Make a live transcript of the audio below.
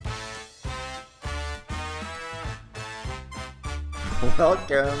Welcome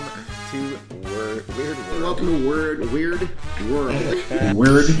to Weird World. Welcome to Weird World.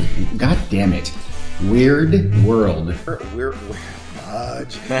 Weird. God damn it. Weird World. Weird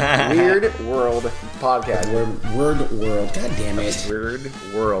World podcast. Weird World. God damn it. Weird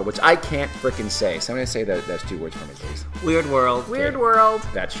World, which I can't frickin' say. Somebody say that's 2 words for me, please. Weird World. Weird World.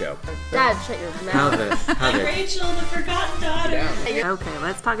 That show. Dad, shut your mouth. How did Rachel, the forgotten daughter. Yeah. Okay,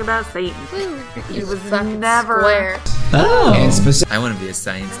 let's talk about Satan. He was fucking never square. Oh, And I want to be a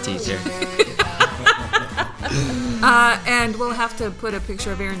science teacher. And we'll have to put a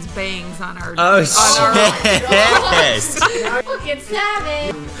picture of Aaron's bangs on our. Oh, yes. Fucking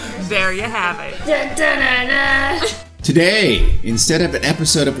savage. There you have it. Dun, dun, dun, dun. today, instead of an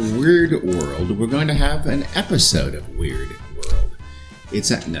episode of Weird World, we're going to have an episode of Weird World. No,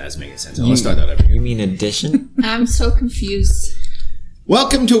 that's making sense. Let's start that over You here. mean addition? I'm so confused.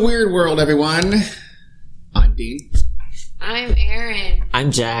 Welcome to Weird World, everyone. I'm Dean. I'm Aaron. I'm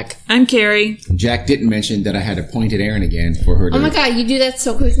Jack. I'm Carrie. Jack didn't mention that I had appointed Aaron again for her to... Oh my god, you do that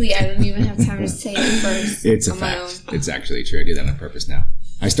so quickly, I don't even have time to say it first. It's a on my fact. own. It's actually true. I do that on purpose now.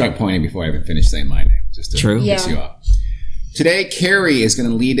 I start pointing before I even finish saying my name, just to True. piss you Yeah. off. Today, Carrie is going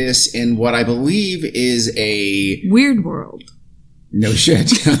to lead us in what I believe is a... Weird World. No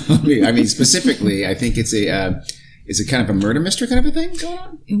shit. I mean, specifically, I think it's a... is it kind of a murder mystery kind of a thing going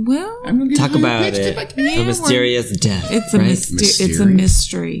on? Well, I'm going to Talk about it. A mysterious death. it's a right? It's a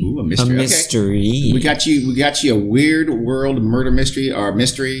mystery. Ooh, a A mystery. Okay. mystery. We got you a Weird World murder mystery or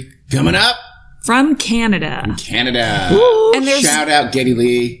mystery coming up. From Canada. Canada. And there's Shout out Geddy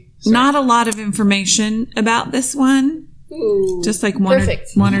Lee. not a lot of information about this one. Ooh. Just like one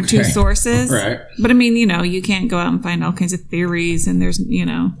Perfect. or two Okay. sources. Right. But I mean, you can't go out and find all kinds of theories, and there's, We're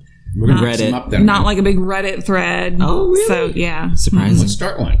going to Reddit. them up then. not like a big Reddit thread. Oh, really? So, yeah. Surprising. Let's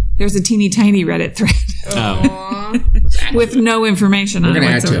start one. There's a teeny tiny Reddit thread Oh. Aw, with no information on We're it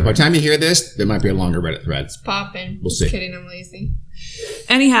going to add to it. whatsoever. By the time you hear this, there might be a longer Reddit thread. poppin'. We'll see. Just kidding, I'm lazy.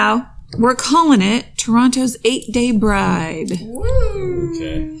 Anyhow, we're calling it Toronto's 8-Day Bride. Woo.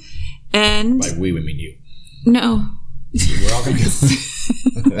 Okay. And, By we mean you. no. We're all going to go.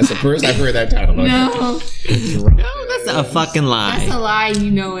 That's the first I've heard that title. Okay. No, No, that's a fucking that's a lie. lie, you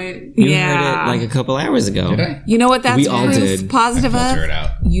know it. You Yeah. heard it like a couple hours ago. Did I? You know what that's We all proof did. positive Filter of? it out.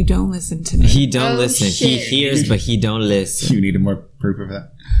 You don't listen to me. He don't Oh, listen. He shit. hears, but he don't listen. You need more proof of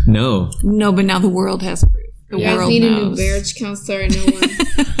that? No. No, but now the world has proof. The You guys world need a knows. new marriage counselor, no one.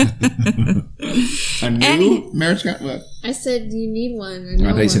 A new Any- marriage contract? What? I said you need one.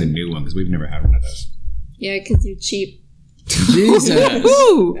 I thought you said a new one because we've never had one of those. Yeah, because you're cheap. Jesus.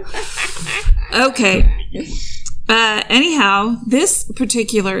 Woo! Okay. Anyhow, this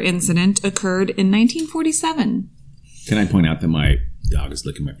particular incident occurred in 1947. Can I point out that my dog is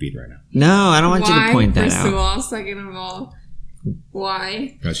licking my feet right now? No, I don't want you to point that First of out. all, second of all,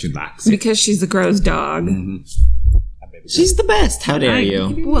 why? Because she likes. Because she's a gross dog. She's the best. How dare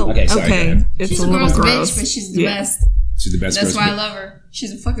you? Well, Okay, sorry, go ahead. It's She's a a little gross gross. bitch, but she's the Yeah. best. She's the best That's person. why I love her.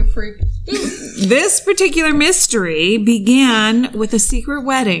 She's a fucking freak. This particular mystery began with a secret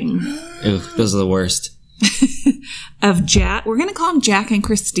wedding Ew, those are the worst. of Jack. We're going to call them Jack and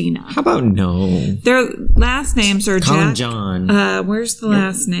Christina. How about no? Their last names are Call him Jack. John. Where's the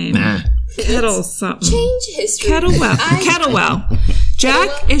last name? Nah. Kettle something. Change history. Kettlewell. Kettlewell.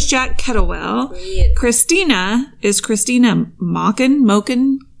 Jack is Jack Kettlewell. Yes. Christina is Christina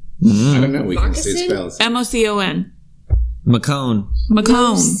Mocken. I don't know. We can see Moccasin? spells. MOCON. McCone.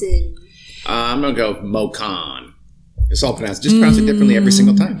 McCone. I'm going to go Mocan. It's all pronounced. Just pronounce it differently every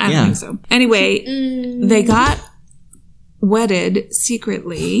single time. I don't Yeah. think so. Anyway, they got wedded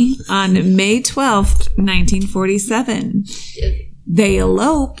secretly on May 12th, 1947. They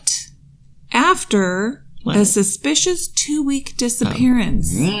eloped after a suspicious 2-week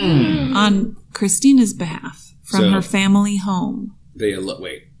disappearance on Christina's behalf from So- her family home.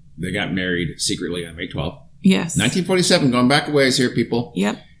 Wait. They got married secretly on May 12th. Yes. 1947, going back a ways here, people.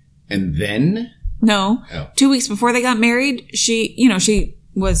 Yep. And then... No. Oh. 2 weeks before they got married, she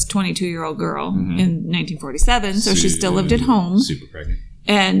was a 22-year-old girl in 1947, so she still lived at home. Super pregnant.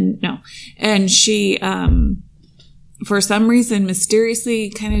 And she, for some reason, mysteriously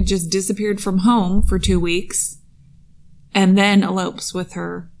kind of just disappeared from home for 2 weeks and then elopes with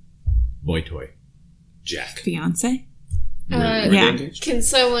her Boy toy. Jack. fiance. Were yeah. they engaged? Can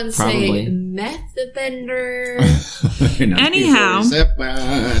someone Probably. say meth bender? Anyhow,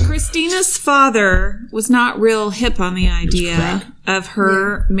 1947. Christina's father was not real hip on the idea crack. of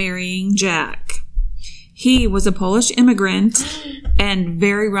her marrying Jack. He was a Polish immigrant and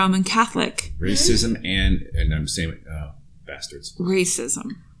very Roman Catholic. Racism and I'm saying bastards. Racism.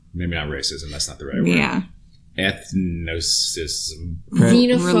 Maybe not racism. That's not the right word. Yeah. Ethnocism.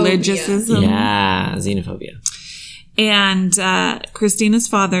 Religiousism. Yeah, xenophobia. And Christina's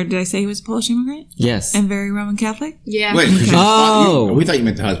father, did I say he was a Polish immigrant? Yes. And very Roman Catholic? Yeah. Wait, we thought you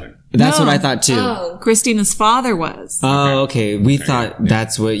meant the husband. That's No. what I thought too. Oh. Christina's father was. Oh, okay. We thought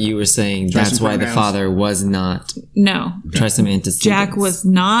that's what you were saying. Try That's some why the pronouns. father was not. No. Try some antecedents. Jack was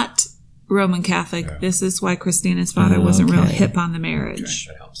not Roman Catholic. This is why Christina's father wasn't real Okay. hip on the marriage.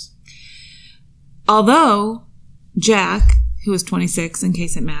 That helps. Although Jack, who was 26, in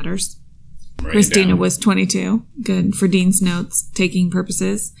case it matters, Christina was 22. Good for Dean's notes taking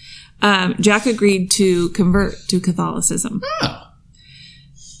purposes. Jack agreed to convert to Catholicism. Oh.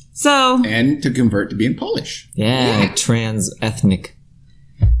 So And to convert to being Polish. Yeah, trans-ethnic.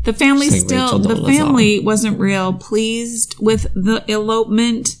 the family It's like Rachel the Dolezal. family wasn't real pleased with the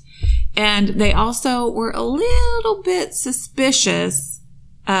elopement, and they also were a little bit suspicious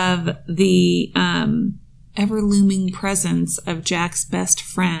of the ever looming presence of Jack's best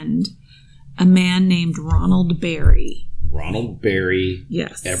friend, a man named Ronald Barry. Ronald Barry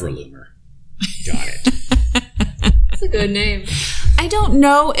Yes. Everloomer. Got it. That's a good name. I don't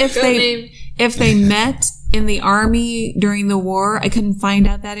know if Good name. they met in the army during the war. I couldn't find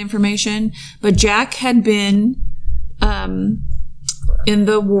out that information. But Jack had been in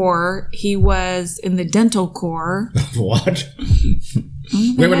the war. He was in the dental corps. What?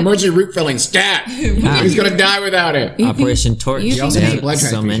 We have an emergency root filling. Stat. He's going to die without it. Operation Torch. you He also think needs a blood so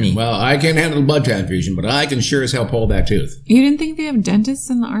transfusion. many. Well, I can't handle a blood transfusion, but I can sure as hell pull that tooth. You didn't think they have dentists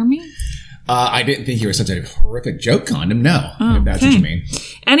in the army? I didn't think you were such a horrific joke condom. No, if that's what you mean.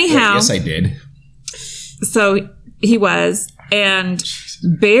 Anyhow, Yes, I did. so he was. And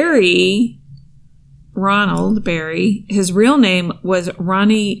Ronald Barry, his real name was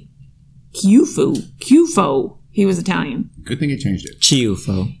Ronnie Ciuffo. He was Italian. Good thing you changed it.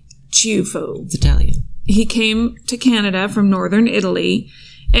 Ciuffo. Ciuffo. It's Italian. He came to Canada from northern Italy,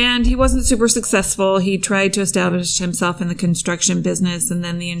 and he wasn't super successful. He tried to establish himself in the construction business and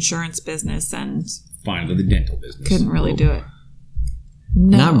then the insurance business, and Finally, the dental business. couldn't really do it.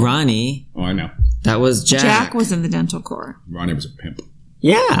 No. Not Ronnie. Oh, I know. That was Jack. Jack was in the dental corps. Ronnie was a pimp.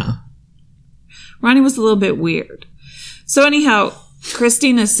 Yeah. Ronnie was a little bit weird. So anyhow,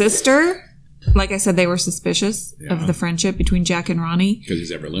 Christina's sister, like I said, they were suspicious of the friendship between Jack and Ronnie. Because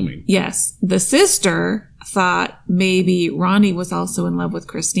he's ever looming. Yes. The sister thought maybe Ronnie was also in love with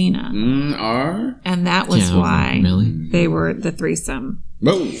Christina. And that was Yeah, why really? they were the threesome.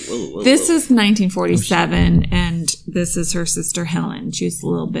 Whoa. This is 1947, and this is her sister Helen. She's a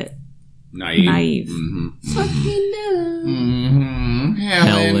little bit naive. Fucking no.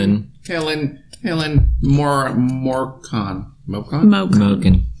 Helen Morcon. Mocon?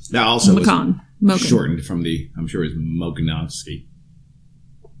 Moken. That also was Mokan. shortened from the, I'm sure it was Mokanovsky.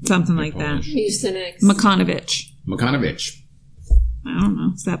 Something like that. Mucinex. Makanovich. Mokanovich. I don't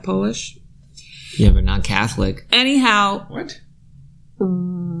know. Is that Polish? Yeah, but not Catholic. Anyhow, What?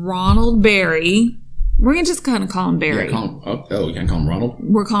 Ronald Barry. We're going to just kind of call him Barry. Yeah, call him, you can't call him Ronald?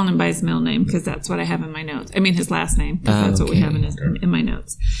 We're calling him by his middle name because that's what I have in my notes. I mean, his last name, because that's what we have in my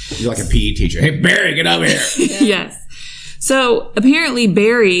notes. You're like a PE teacher. Hey, Barry, get over here. Yes. So apparently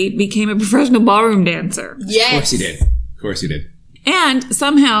Barry became a professional ballroom dancer. Yes. Of course he did. And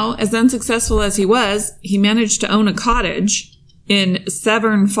somehow, as unsuccessful as he was, he managed to own a cottage in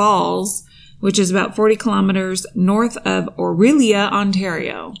Severn Falls, which is about 40 kilometers north of Orillia,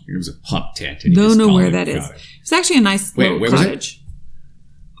 Ontario. It was a pump tent. and he Don't just know called where it that is. cottage. It's actually a nice Wait, little where was it? cottage.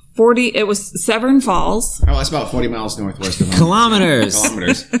 It was Severn Falls. Oh, that's about 40 miles northwest of Kilometers.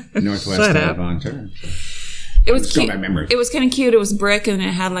 Kilometers northwest Shut of up. Ontario. It was Let's go cute. by memory. It was kind of cute. It was brick, and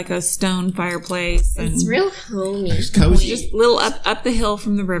it had like a stone fireplace. And It's real homey. It's cozy. just little up the hill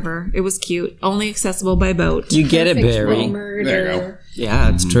from the river. It was cute. Only accessible by boat. You get it, Barry. Murder. There you go.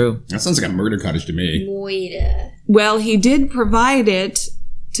 Yeah, it's true. That sounds like a murder cottage to me. Moida. Well, he did provide it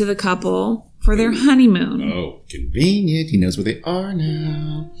to the couple for their honeymoon. Oh, convenient. He knows where they are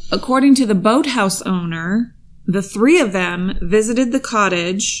now. According to the boathouse owner, the three of them visited the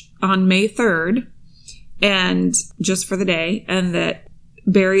cottage on May 3rd, and just for the day, and that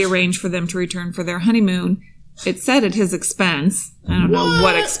Barry arranged for them to return for their honeymoon. It said at his expense. I don't know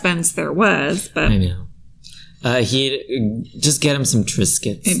what expense there was, but I know. He just get him some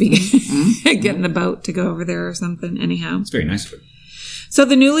Triscuits. maybe get in the boat to go over there or something. Anyhow. It's very nice of it. So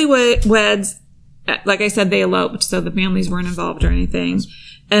the newlyweds, like I said, they eloped, so the families weren't involved or anything.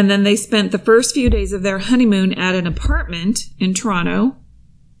 And then they spent the first few days of their honeymoon at an apartment in Toronto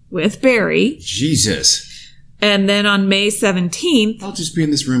with Barry. Jesus. And then on May 17th, I'll just be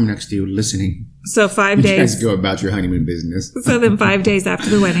in this room next to you listening. so 5 You days. guys go about your honeymoon business. So then 5 days after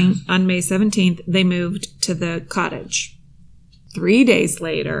the wedding, on May 17th, they moved to the cottage. 3 days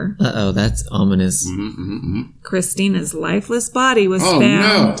later, Uh-oh, that's ominous. Christina's lifeless body was Oh,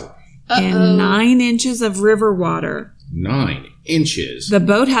 found no. in 9 inches of river water. 9 inches. The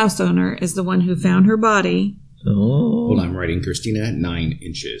boathouse owner is the one who found her body. Oh. Hold on, I'm writing Christina, 9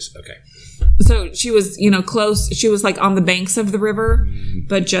 inches. Okay. So she was, close. She was like on the banks of the river,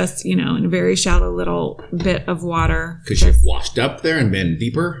 but just, in a very shallow little bit of water. Could she have washed up there and been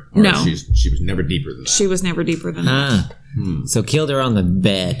deeper? Or No. She was never deeper than that. She was never deeper than that. Ah. So killed her on the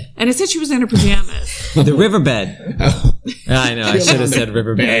bed. And it said she was in her pajamas. The riverbed. I know, I should have said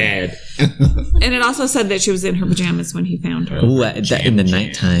riverbed. Bad. And it also said that she was in her pajamas when he found her. Ooh, in the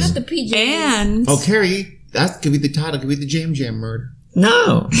nighttime. The PJs. And Oh, Carrie, that could be the title. Could be the Jam Jam murder.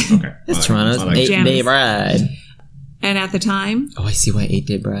 No. Okay. It's All right. Toronto's I like it. 8-day bride. and at the time, Oh, I see why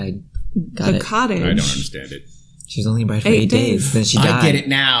 8-day bride. Got the it. cottage. I don't understand it. She was only a bride for 8 8 days. days. Then she died. I get it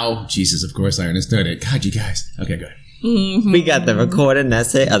now. Jesus, of course I understood it. God, you guys. Okay, good. We got the recording.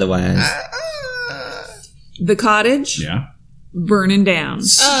 That's it. Otherwise. The cottage Yeah. burning down.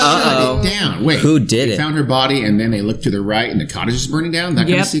 Uh-oh. Shut it down. Wait. Who did they it? found her body and then they looked to the right and the cottage is burning down? That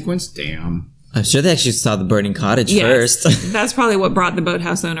kind Yep. of sequence? Damn. I'm sure they actually saw the burning cottage Yes. first. That's probably what brought the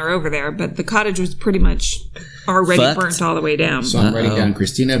boathouse owner over there, but the cottage was pretty much already Fucked. burnt all the way down. So I'm writing down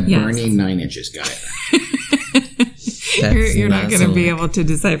Christina Yes. burning 9 inches. Got it. That's You're not going to be so- able to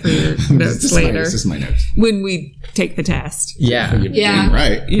decipher your This notes is later This is my notes. when we take the test. Yeah. You're Yeah. damn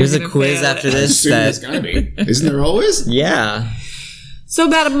right. You're There's a gonna quiz fail after it. I this assume it's that. gotta be. Isn't there always? Yeah. So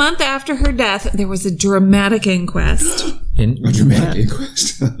about a month after her death, there was a dramatic inquest. A dramatic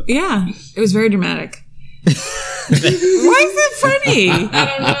inquest. Yeah, it was very dramatic. Why is it funny? I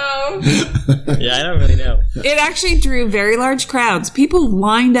don't know. Yeah, I don't really know. It actually drew very large crowds. People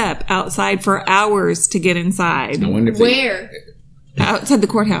lined up outside for hours to get inside. I wonder if they- Where? Outside the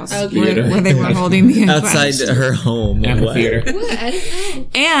courthouse Okay. where they were holding the inquest. Outside her home. Amphitheater. What? I don't know.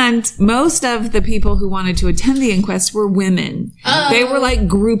 And most of the people who wanted to attend the inquest were women. They were like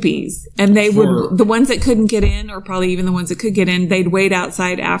groupies. And they would, the ones that couldn't get in, or probably even the ones that could get in, they'd wait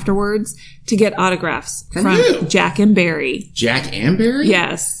outside afterwards to get autographs from who? Jack and Barry. Jack and Barry?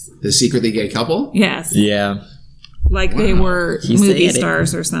 Yes. The secretly gay couple? Yes. Yeah. Like they were He movie said it.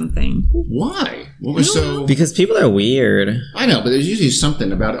 stars or something. Why? What was so... Because people are weird. I know, but there's usually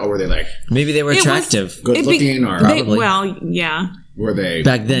something about it. Or were they like Maybe they were It was- attractive. good It be- looking or they- Probably. well, yeah. were they...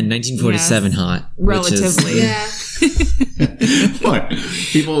 Back then, 1947 Yes. hot. which is- Relatively. Yeah. What?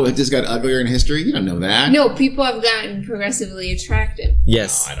 People that just got uglier in history? You don't know that. No, people have gotten progressively attractive.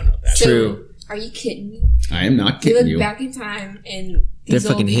 Yes. I don't know that. So, True. Are you kidding me? I am not You kidding look you. back in time and They're these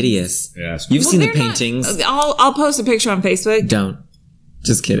fucking old hideous. Yes. You've seen the They're not- paintings. I'll post a picture on Facebook. Don't.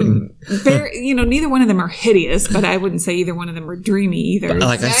 Just kidding. Neither one of them are hideous, but I wouldn't say either one of them are dreamy either.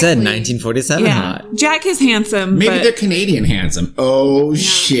 Like I said, Exactly. 1947 Yeah, hot. Jack is handsome, Maybe but they're Canadian handsome. Oh,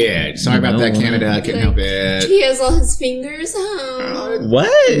 shit. Sorry about that, No. Canada. I couldn't help it. He has all his fingers. Oh.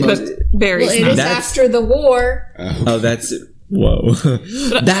 What? but Barry's Well, it not. is That's- after the war. Oh, that's whoa.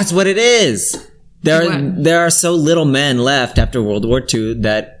 That's what it is. What? There are so little men left after World War II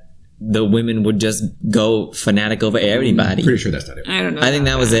that the women would just go fanatic over everybody. Pretty sure that's not it. I don't know. I think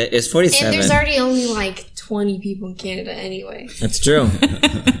that was it. It's 47. And there's already only like 20 people in Canada anyway. That's true.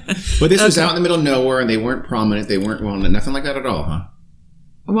 But this was out in the middle of nowhere, and they weren't prominent. They weren't well, nothing like that at all, huh?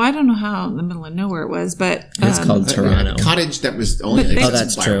 Well, I don't know how in the middle of nowhere it was, but It's called Toronto. A cottage that was only But they- accessible Oh,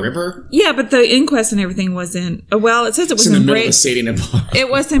 that's by true. a river. yeah, but the inquest and everything was in. Well, it says it was It's in the in middle of Brace. Sadie Navarro. It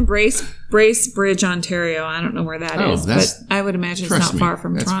was in Bracebridge, Ontario. I don't know where that Oh, is, that's- but I would imagine it's Trust not me, far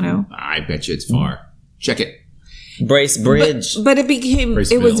from that's- Toronto. I bet you it's far. Check it. Brace Bridge. But it became,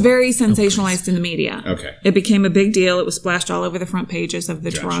 Braceville. it was very sensationalized in the media. Okay. It became a big deal. It was splashed all over the front pages of the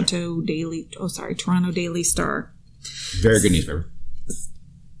Gotcha. Toronto Daily Star. Very good newspaper.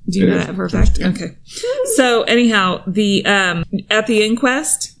 Do you It know is. that for a fact? Yeah. Okay. So anyhow, the at the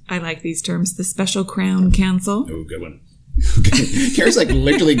inquest, I like these terms, the Special Crown Counsel. Oh, good one. Carrie's like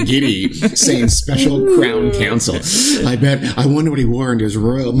literally giddy saying special crown counsel. I wonder what he wore under his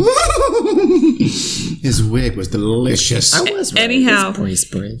robe. His wig was delicious. I was right. Anyhow, It's Brace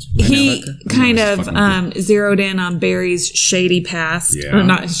Bridge. He kind It's of fucking zeroed in on Barry's shady past, Yeah. or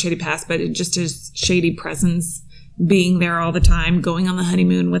not his shady past, but just his shady presence, being there all the time, going on the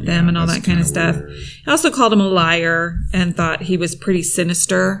honeymoon with them, and all that's that kind of kinda stuff. weird. He also called him a liar and thought he was pretty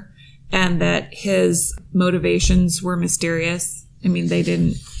sinister, and that his motivations were mysterious. I mean, they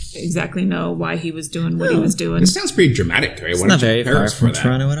didn't exactly know why he was doing what he was doing. This sounds pretty dramatic, Carrie. It's Why not don't you very prepare far us from for that?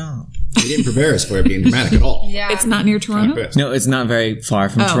 Toronto at all. You didn't prepare us for it being dramatic at all. Yeah. It's not near I'm Toronto? pissed. No, it's not very far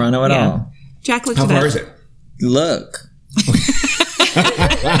from Oh, Toronto at yeah. all. Jack looked How it up. far is it? Look.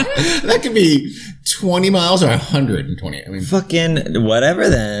 That could be 20 miles or 120. I mean, Fucking whatever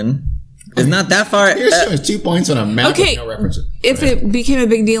then. It's not that far. here's showing 2 points on a map Okay. with no references. If it became a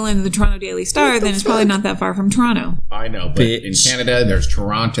big deal in the Toronto Daily Star, then it's probably not that far from Toronto. I know, but in Bitch. Canada, there's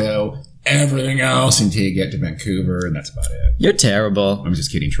Toronto, everything else until you get to Vancouver, and that's about it. You're terrible. I'm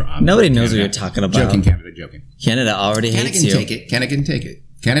just kidding, Toronto. Nobody knows what you're talking about. Joking, Canada, joking. Canada already Canada hates can you. take it. Canada can take it.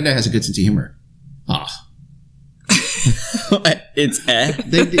 Canada has a good sense of humor. Ah. It's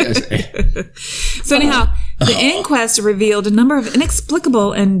They do. So anyhow, the inquest revealed a number of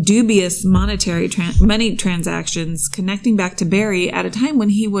inexplicable and dubious monetary money transactions connecting back to Barry at a time when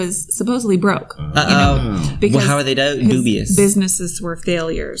he was supposedly broke. Uh-oh. Because Well, how are they his dubious? businesses were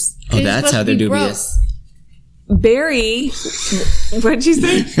failures. Oh, It's that's supposed how to they're be broke. dubious. Barry, what'd you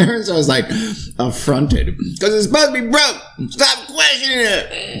say? Aaron's always like affronted because it's supposed to be broke. Stop questioning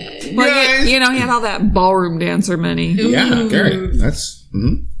it. Well, you know, he had all that ballroom dancer money. Yeah, Gary. That's.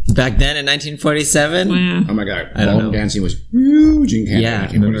 Back then in 1947? Yeah. Oh my God. don't Ballroom know. dancing was huge in Canada. Yeah,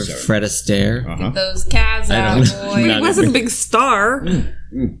 in remember 1947. Fred Astaire? Uh-huh. Those calves I out, don't know. boy. Not He wasn't a big star.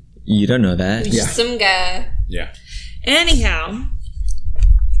 You don't know that. Yeah. Some guy. Yeah. Anyhow,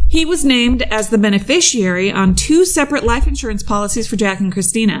 he was named as the beneficiary on 2 separate life insurance policies for Jack and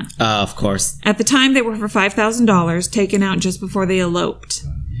Christina. Of course. At the time, they were for $5,000, taken out just before they eloped.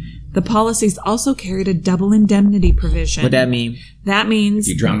 The policies also carried a double indemnity provision. What'd that mean? That means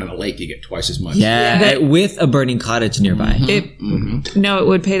You drown in a lake, you get twice as much. Yeah, with a burning cottage nearby. no, it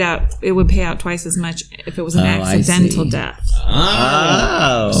would pay out. It would pay out twice as much if it was an I accidental see. death.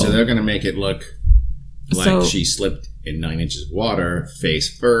 Oh. So they're going to make it look like So- she slipped in 9 inches of water,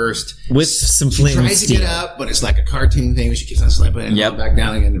 face first. With some She flint and tries to steel. get up, but it's like a cartoon thing where she keeps on slipping and Yep. back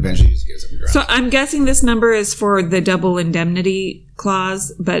down again, and eventually she just gets up and drops. So I'm guessing this number is for the double indemnity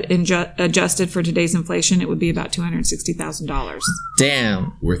clause, but adjusted for today's inflation, it would be about $260,000.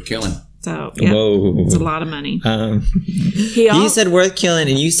 Damn. Worth killing. So yeah, Whoa. it's a lot of money. He said worth killing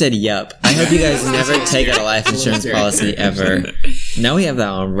and you said yup. I hope you guys never take out a life insurance policy ever. Now we have that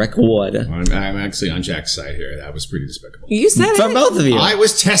on record. I'm actually on Jack's side here. That was pretty despicable. You said For it. both of you. I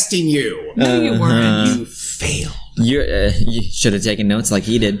was testing you. No, you weren't. You failed. You should have taken notes like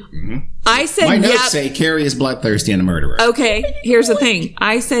he did. I said My notes yep. say Carrie is bloodthirsty and a murderer. Okay, here's the thing.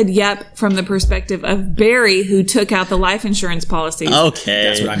 I said yep from the perspective of Barry, who took out the life insurance policies. Okay.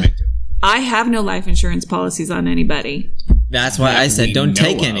 That's what I meant to. I have no life insurance policies on anybody. That's why I said we don't know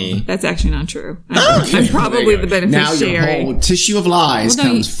take of. any. That's actually not true. I'm probably the Now beneficiary. your whole tissue of lies Well,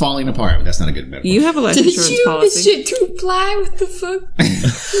 no, comes falling apart. That's not a good metaphor. You have a life Did insurance you policy. shit to fly? What the fuck?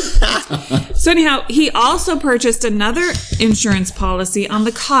 So anyhow, he also purchased another insurance policy on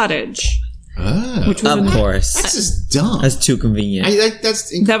the cottage, Oh, which was Of course. that's just dumb. That's too convenient. That's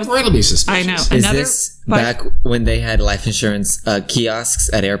That was- incredibly suspicious. I know. Is Another this five- back when they had life insurance kiosks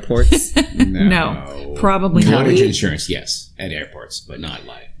at airports? No, probably not. Cottage insurance, yes, at airports, but not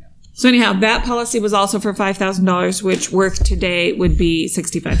life. No. So anyhow, that policy was also for $5,000, which worth today would be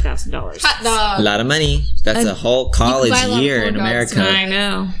 $65,000. Hot dog. A lot of money. That's a whole college buy a lot of year in corn dogs. America. I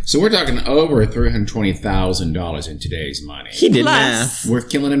know. So we're talking over $320,000 in today's money. He did Plus- math. Worth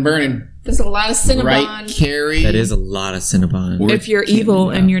killing and burning, There's a lot of Cinnabon. right, Carrie? That is a lot of Cinnabon. If you're evil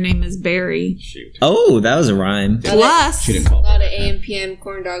and your name is Barry. Shoot. Oh, that was a rhyme. Plus, She didn't A call lot of it. AM PM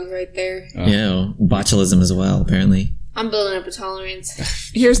corn dogs right there. Yeah, botulism as well, apparently. I'm building up a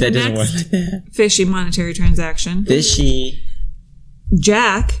tolerance. here's the That doesn't work next like that. fishy monetary transaction. Fishy.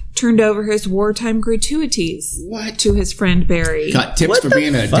 Jack turned over his wartime gratuities What? to his friend Barry. Got tips What for the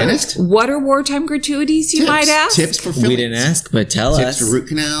being a fuck? dentist? What are wartime gratuities, you might ask? Tips for fillings. We didn't ask, but tell Tips us. for root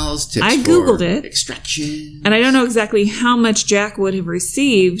canals. Tips I for Googled it. extraction. And I don't know exactly how much Jack would have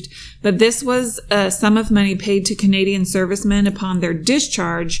received, but this was a sum of money paid to Canadian servicemen upon their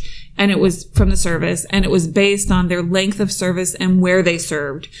discharge, and it was from the service, and it was based on their length of service and where they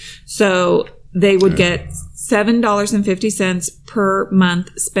served. So they would get $7.50 per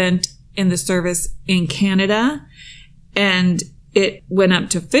month spent in the service in Canada, and it went up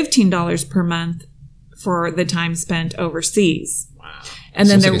to $15 per month for the time spent overseas. Wow. And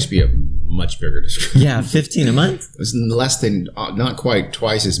then Seems there like it should be a much bigger description. Yeah, 15 a month. It's less than, not quite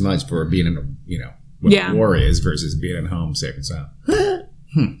twice as much for being in a, what Yeah. war is versus being at home safe and sound. All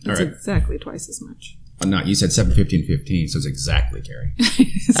it's right. exactly twice as much. No, you said 7, 15, 15, so it's exactly, Carrie.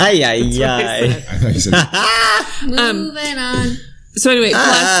 Ay, ay, ay. I thought you said Moving on. So anyway,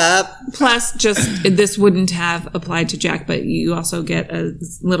 Up. plus just this wouldn't have applied to Jack, but you also get a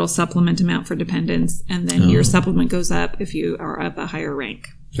little supplement amount for dependents, and then your supplement goes up if you are of a higher rank.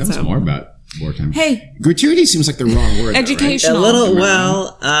 Tell us more about wartime. Hey, gratuity seems like the wrong word. educational. A little,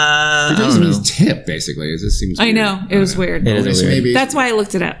 well, I Gratuity don't know. means tip, basically. It just seems I weird. know. It was weird. It is Okay, so weird. maybe That's why I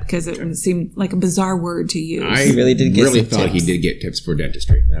looked it up, because it seemed like a bizarre word to use. I He really did get some thought tips. he did get tips for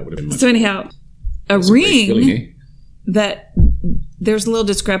dentistry. That would have been much So anyhow, a great feeling, eh? ring that there's a little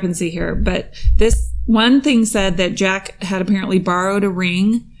discrepancy here, but this one thing said that Jack had apparently borrowed a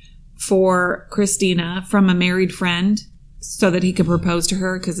ring for Christina from a married friend so that he could propose to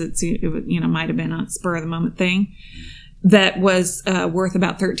her, because it might have been a spur of the moment thing that was worth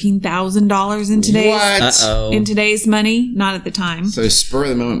about $13,000 in today's money, not at the time. So spur of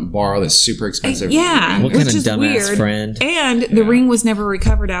the moment borrow this super expensive. Yeah, What kind which of is dumbass weird. friend? And the ring was never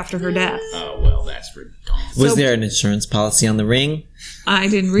recovered after her death. Oh, well, that's redundant. Was there an insurance policy on the ring? I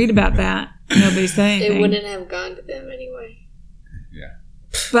didn't read about that. Nobody said anything. It wouldn't have gone to them anyway.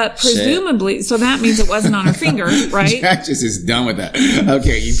 But presumably, so that means it wasn't on her finger, right? Jack just is done with that.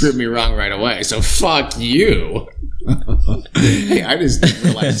 Okay, you proved me wrong right away, so fuck you. Hey, I just didn't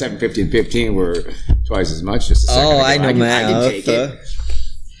realize 750 and 15 were twice as much just a second ago. I know I can math. take it.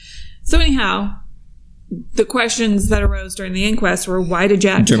 So anyhow, the questions that arose during the inquest were, why did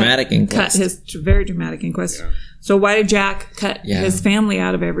Jack Dramatic inquest. cut his very dramatic inquest? Yeah. So why did Jack cut Yeah. his family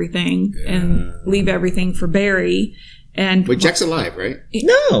out of everything and leave everything for Barry? And But Jack's alive, right?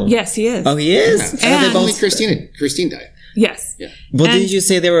 No. yes, he is. Oh, he is? Yeah. And- Only Christine died. Yes. Yeah. Well, And- didn't you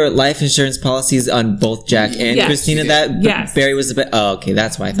say there were life insurance policies on both Jack and Yes. Christina? That Yes. Barry was a bit. Oh, okay,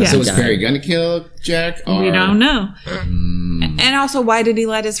 that's why I thought Yeah. he So was died. Barry going to kill Jack? Or? We don't know. And also, why did he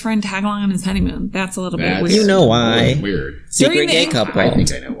let his friend tag along on his honeymoon? That's a little bit That's weird. You know why? Weird. Secret During the gay inqu- couple. I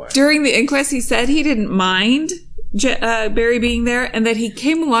think I know why. During the inquest, he said he didn't mind Barry being there, and that he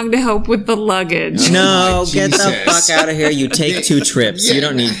came along to help with the luggage. No, my get the Jesus. fuck out of here. You take 2 trips. Yeah. You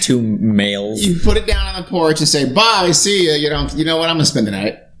don't need 2 males. You put it down on the porch and say, bye, see ya. You know what? I'm going to spend the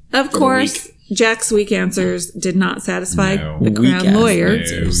night. Of course, Jack's weak answers did not satisfy No. the Weak Crown ass lawyer.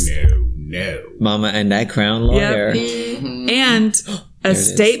 answers. No. Mama and I crown lawyer. And a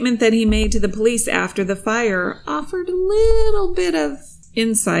statement that he made to the police after the fire offered a little bit of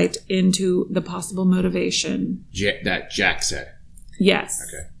insight into the possible motivation. That Jack said. Yes.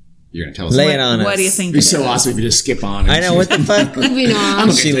 Okay. You're going to tell us Lay what? it on us. What do you think? It'd be it so is? awesome if you just skip on. I know, what the fuck? Moving on. I'm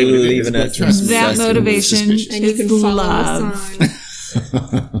okay She with it, leaving but us. trust me. That That's motivation suspicious. And you is can follow love. us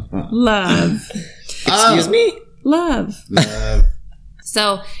on. Love. Excuse me? Love. Love.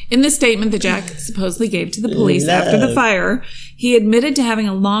 So, in the statement that Jack supposedly gave to the police Love. after the fire, he admitted to having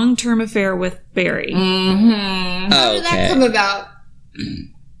a long-term affair with Barry. How did that come about?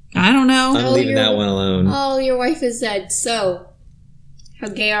 I don't know. I'm leaving that one alone. Oh, your wife is dead. So, how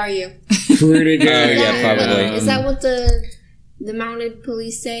gay are you? Pretty good. Oh, yeah, probably. Is that what the mounted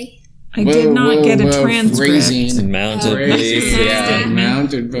police say? I did not get a transcript. Phrasing. Mounted police. Yeah, Yeah.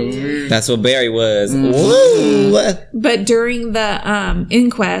 mounted police. That's what Barry was. Woo! But during the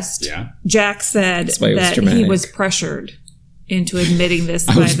inquest, Yeah. Jack said why it was that he dramatic. was pressured into admitting this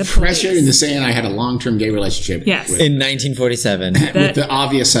I by was the pressured police. into saying I had a long-term gay relationship Yes. with, In 1947. with the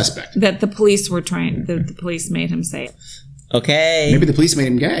obvious suspect. That the police were trying, the police made him say it. Okay. Maybe the police made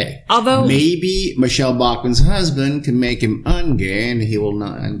him gay. Although, Maybe Michelle Bachman's husband can make him ungay and he will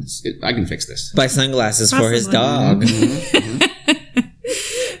not. I can fix this. Buy sunglasses for his dog.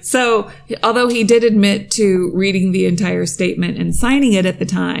 so, although he did admit to reading the entire statement and signing it at the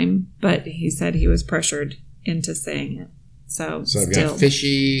time, but he said he was pressured into saying it. So I've still. got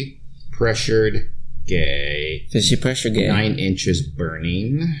fishy, pressured, gay, Fishy pressure gay. 9 inches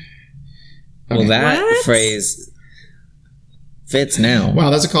burning. Well, that What? phrase fits now. Wow,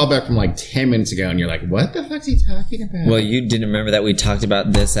 that's a callback from like 10 minutes ago, and you're like, what the fuck's he talking about? Well, you didn't remember that we talked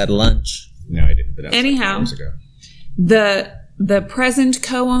about this at lunch. No, I didn't. But that was Anyhow. like 10 years ago. the present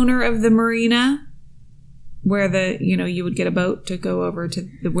co-owner of the marina, where you would get a boat to go over to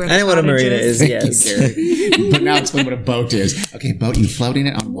where the I know what a cottage marina is, yes. But now explain what a boat is. Okay, boat, you floating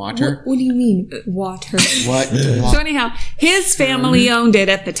it on water? What do you mean, water? What? So anyhow, his family owned it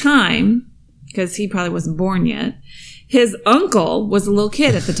at the time because he probably wasn't born yet. His uncle was a little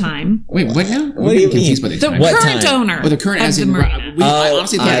kid at the time. Wait, what now? What do you confused mean? by the The time. What current time? owner Oh, the current, of as the in, marina. I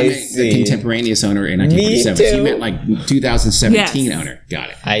honestly thought I it meant the see. contemporaneous owner in 1947. Me He too. meant like 2017 Yes. owner. Got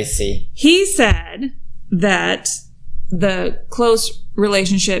it. I see. He said that the close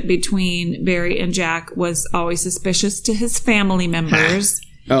relationship between Barry and Jack was always suspicious to his family members.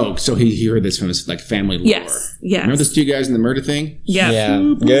 Oh, so he heard this from his like family lore. Yes, yes. Remember those 2 guys in the murder thing?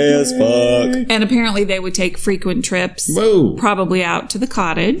 Yeah. Gay as fuck. And apparently they would take frequent trips, Whoa. probably out to the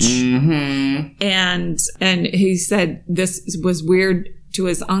cottage. Mm-hmm. And he said this was weird to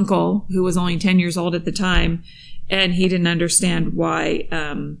his uncle, who was only 10 years old at the time. and he didn't understand why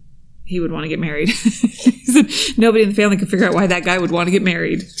he would want to get married. He said nobody in the family could figure out why that guy would want to get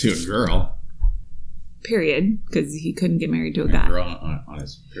married. To a girl. Period. Because he couldn't get married to a A guy. girl on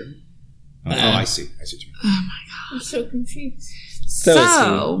his period. Oh, I see. I see what you mean. I'm so confused.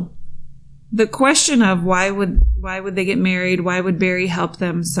 So the question of why would they get married? Why would Barry help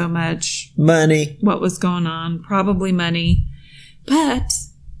them so much? Money. What was going on? Probably money. But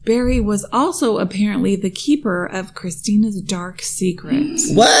Barry was also apparently the keeper of Christina's dark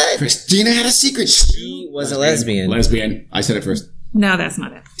secrets. What? Christina had a secret. She was a lesbian. Lesbian. I said it first. No, that's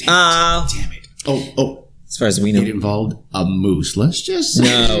not it. Damn it. Oh. As far as we know. It involved a moose. Let's just say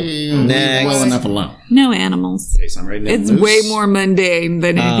No. Next. well enough alone. No animals. Say something right now. It's moose. way more mundane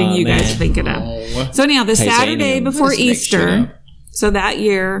than anything you guys man. think it of. Oh. So anyhow, the Saturday Titanium. before Let's make shit Easter, up. so that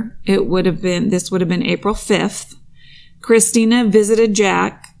year, this would have been April 5th. Christina visited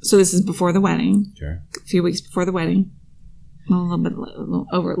Jack. So this is before the wedding. Sure. A few weeks before the wedding. A little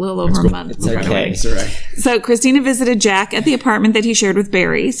over a month. It's okay. It's all right. So Christina visited Jack at the apartment that he shared with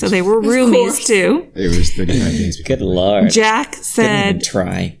Barry. So they were roomies course. too. It was 35 days before. Good Lord. Jack Didn't even said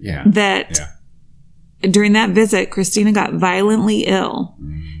try. Yeah. that during that visit, Christina got violently ill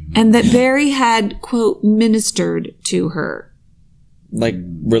and that Barry had, quote, ministered to her. Like,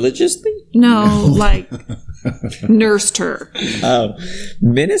 religiously? No, like nursed her, Oh.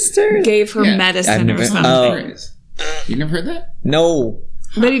 Minister? gave her Yeah. medicine or I've something. never- You never heard that? No.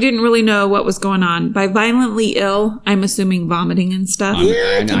 But he didn't really know what was going on. By violently ill, I'm assuming vomiting and stuff. I'm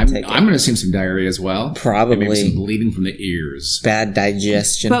take it. going to assume some diarrhea as well. Probably. And maybe some bleeding from the ears. Bad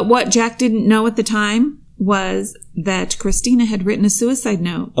digestion. But what Jack didn't know at the time was that Christina had written a suicide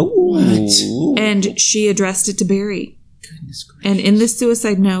note Oh. and she addressed it to Barry. Goodness gracious. And in this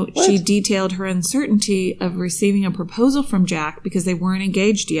suicide note, she detailed her uncertainty of receiving a proposal from Jack because they weren't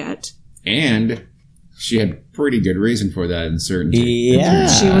engaged yet. And she had pretty good reason for that uncertainty. Yeah.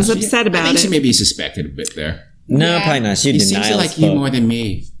 She was upset I about think she it. maybe suspected a bit there. No, Yeah. probably not. She He seems denied to like you more than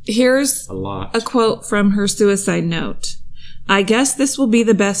me. Here's A lot. a quote from her suicide note. I guess this will be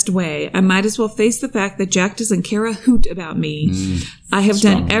the best way. I might as well face the fact that Jack doesn't care a hoot about me. I have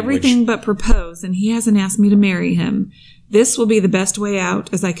strong done everything but propose, and he hasn't asked me to marry him. This will be the best way out,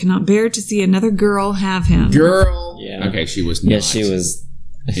 as I cannot bear to see another girl have him. Girl. Yeah. Okay, she was not. Yeah, she was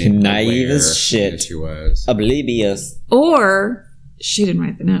naive aware. as shit. Yeah, she was. Oblivious. Or she didn't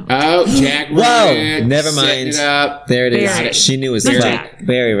write the note. Oh, Jack wrote Whoa! it. Never Setting mind. it up. There it is. Barry. She knew his Not fuck. Jack.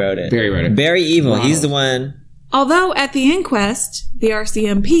 Barry wrote it. Barry wrote it. Barry Evil. Wow. He's the one. Although at the inquest, the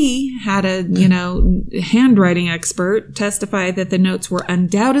RCMP had a, handwriting expert testify that the notes were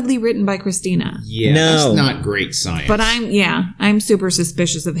undoubtedly written by Christina. Yeah, No. that's not great science. But I'm super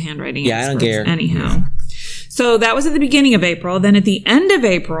suspicious of the handwriting Yeah, I don't experts care. anyhow. So that was at the beginning of April. Then at the end of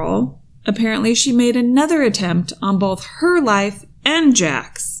April, apparently she made another attempt on both her life and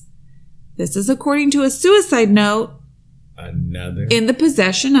Jack's. This is according to a suicide note Another. in the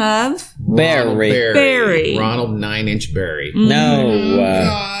possession of Barry. Ronald 9-inch Barry. No.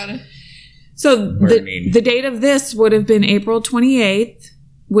 God. So Burning. the date of this would have been April 28th,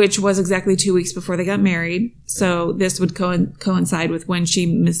 which was exactly 2 weeks before they got married. So this would coincide with when she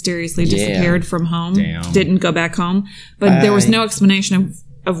mysteriously disappeared from home, Damn. didn't go back home. But there was Bye. no explanation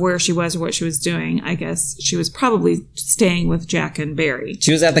of where she was or what she was doing. I guess she was probably staying with Jack and Barry.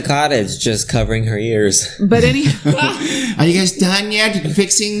 She was at the cottage just covering her ears. But anyhow, Are you guys done yet?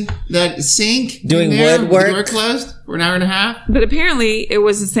 Fixing the sink? Doing in there? woodwork? The door closed for an hour and a half? but apparently it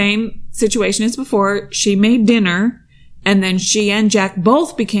was the same situation as before. She made dinner and then she and Jack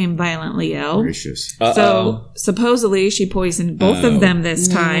both became violently ill. Gracious. Uh-oh. So supposedly she poisoned both of them this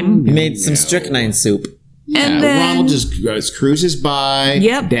time. Made some strychnine soup. And then Ronald just cruises by,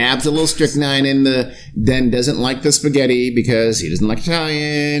 Yep. dabs a little strychnine in then doesn't like the spaghetti because he doesn't like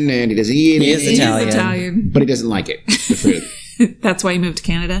Italian and he doesn't eat He it. is he's Italian. Italian. But he doesn't like it, the food. That's why he moved to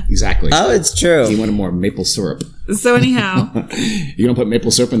Canada. Exactly. Oh, it's He true. wanted more maple syrup. So anyhow, You don't put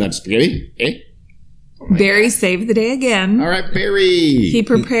maple syrup in that spaghetti? Eh? Barry saved the day again. All right, Barry. He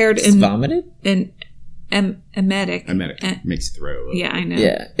prepared Just vomited? an emetic. Emetic. Eh, Makes you throw up. yeah, I know.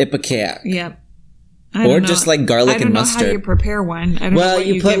 Yeah. Ipecac. Yep. Or just like garlic I don't and know mustard. how you prepare one. I don't Well, know what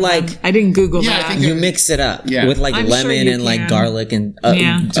you put give like- them. I didn't Google Yeah, I that. think You mix it up Yeah. with like I'm sure lemon you and like can. garlic and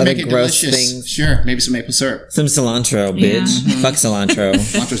Yeah. To other make it gross delicious. things. Sure, maybe some maple syrup. Some cilantro, bitch. Fuck cilantro.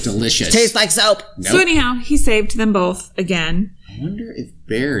 Cilantro's delicious. Tastes like soap. So anyhow, he saved them both again. I wonder if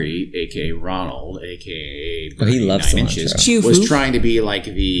Barry, aka Ronald, aka Oh, he loves 9 cilantro. inches, Chufu. was trying to be like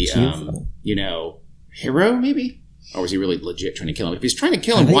the Chufu. hero, maybe, or was he really legit trying to kill him? If he's trying to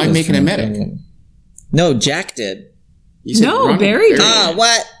kill him, why make an emetic? No, Jack did. You said No, Ronald Barry did. Ah,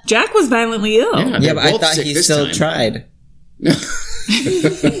 what? Jack was violently ill. Yeah, Yeah, they're but I both thought sick he this still time. tried.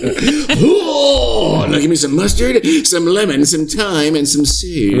 Oh, now give me some mustard, some lemon, some thyme, and some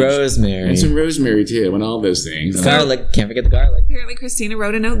sage. Rosemary. And some rosemary, too, and all those things. Garlic. Can't forget the garlic. Apparently, Christina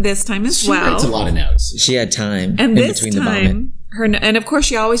wrote a note this time as She well. writes a lot of notes. She had time And in this between the vomit. time, and of course,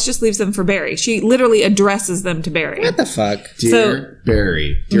 she always just leaves them for Barry. She literally addresses them to Barry. What the fuck? Dear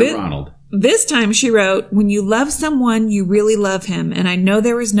Barry, dear Thi- Ronald. This time she wrote, "When you love someone, you really love him, and I know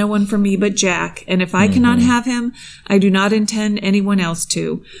there is no one for me but Jack, and if I cannot have him, I do not intend anyone else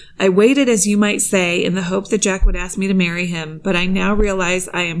to. I waited, as you might say, in the hope that Jack would ask me to marry him, but I now realize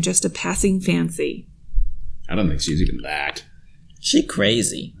I am just a passing fancy." I don't think she's even that. She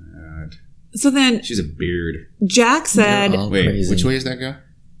crazy. So then She's a beard. Jack said, They're all Wait, crazy. which way does that go?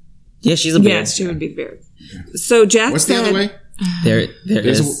 Yeah, she's a beard. yes, she would be very. So Jack What's said, the other way? There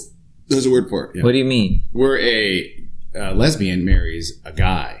There's is. a word for it. Yeah. What do you mean? Where a lesbian marries a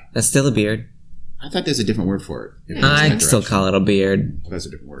guy. That's still a beard. I thought there's a different word for it. If it goes I that still direction. call it a beard. That's a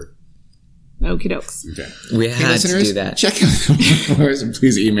different word. Okie dokes. Okay. We Hey, had to listeners, do that. check out the words and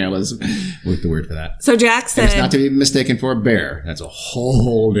please email us with the word for that. So Jack And it's not said, to be mistaken for a bear. That's a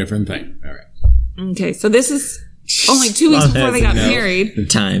whole different thing. All right. okay, so this is only 2 weeks before they got married.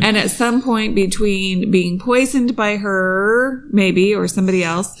 Time. And at some point between being poisoned by her, maybe, or somebody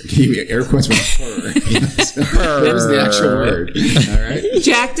else, Air quotes with her. That was the actual word. All right.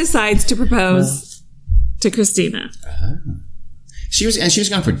 Jack decides to propose to Christina She was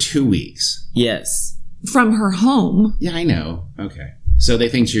gone for 2 weeks. Yes. from her home. Yeah, I know. Okay. So they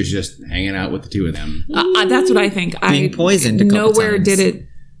think she was just hanging out with the two of them. That's what I think. Being poisoned a couple nowhere times. did it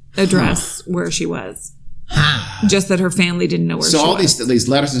address where she was. Just that her family didn't know where So she all was. these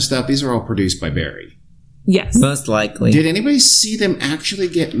letters and stuff, these are all produced by Barry. Yes. Most likely. Did anybody see them actually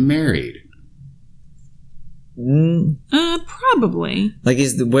get married? Probably. Like,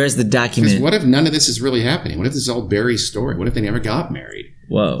 where's the Because document? what if none of this is really happening? What if this is all Barry's story? What if they never got married?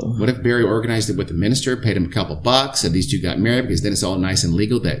 Whoa. What if Barry organized it with the minister, paid him a couple bucks, and these two got married? Because then it's all nice and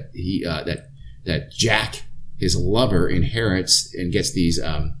legal that he that Jack, his lover, inherits and gets these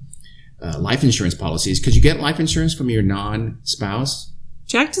life insurance policies. Could you get life insurance from your non-spouse?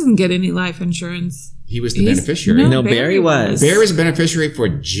 Jack doesn't get any life insurance. He was the beneficiary. No, Barry was. Barry was a beneficiary for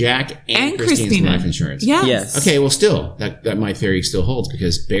Jack and Christina's Christina. life insurance. Yes. Yes. Okay, well, still, that my theory still holds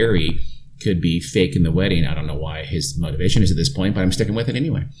because Barry could be faking the wedding. I don't know why his motivation is at this point, but I'm sticking with it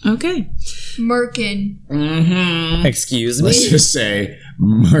anyway. Okay. Merkin Excuse me? Let's just say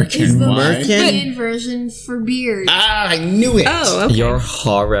Mark is and the wine. lesbian version for beard. Ah, I knew it. Oh, okay. You're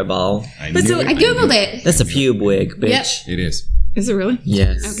horrible. I But knew so it. I googled it. That's a pube wig, bitch. It is. Is it really?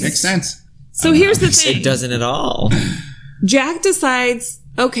 Yes. Makes sense. So here's the thing. It doesn't at all. Jack decides,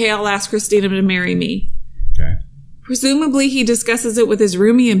 okay, I'll ask Christina to marry me. Okay. Presumably, he discusses it with his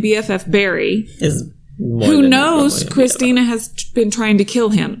roomie and BFF Barry, Is more who than knows probably- Christina has been trying to kill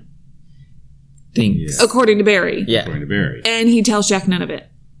him, Thinks. according to Barry. Yeah. Going to Barry. And he tells Jack none of it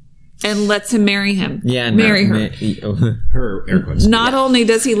and lets him marry him. Yeah. Marry her. Her air quotes. Not only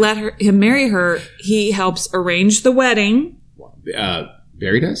does he let him marry her, he helps arrange the wedding.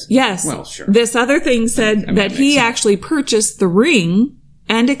 Barry does? Yes. Well, sure. This other thing said mean, that that he makes sense. actually purchased the ring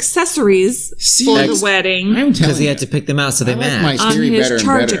and accessories See, for the that's- wedding I'm telling Because he you. had to pick them out so they I like match. my on theory better his and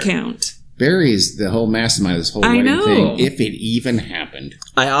charge better. account. Barry's the whole mastermind of this whole I wedding know. thing, if it even happened.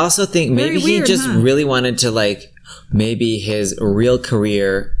 I also think Very maybe he weird, just huh? really wanted to, like, maybe his real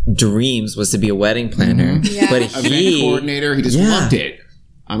career dreams was to be a wedding planner. Yeah. But Event he. coordinator, he just Yeah. loved it.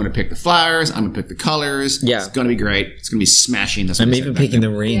 I'm going to pick the flowers. I'm going to pick the colors. Yeah. It's going to be great. It's going to be smashing. That's what I'm he even said back picking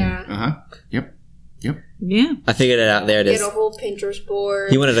then. the ring. Yeah. Uh-huh. Yep. Yeah. I figured it out. There it Get is. a whole Pinterest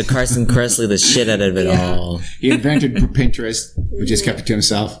board. He wanted to Carson Kressley the shit out of it Yeah. all. He invented Pinterest, but just kept it to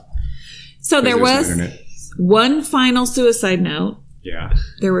himself. So there There's no was internet. one final suicide note. Yeah.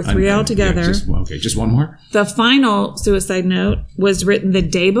 There were three altogether. Yeah, just one more. The final suicide note was written the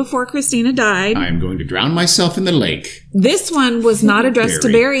day before Christina died. I am going to drown myself in the lake. This one was not addressed to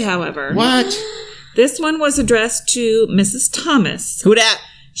Barry. Barry, however. What? This one was addressed to Mrs. Thomas. Who dat?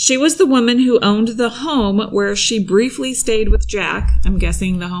 She was the woman who owned the home where she briefly stayed with Jack. I'm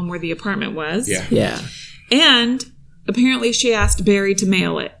guessing the home where the apartment was. Yeah. Yeah. And apparently she asked Barry to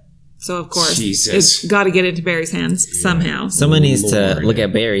mail it. So, of course, Jesus. it's got to get into Barry's hands somehow. Someone needs to Lord. look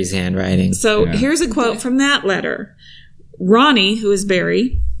at Barry's handwriting. So Yeah. here's a quote from that letter. Ronnie, who is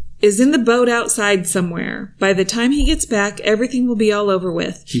Barry, is in the boat outside somewhere. By the time he gets back, everything will be all over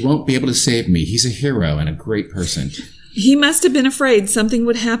with. He won't be able to save me. He's a hero and a great person. He must have been afraid something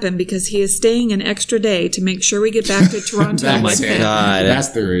would happen because he is staying an extra day to make sure we get back to Toronto. That's with it. him. God. That's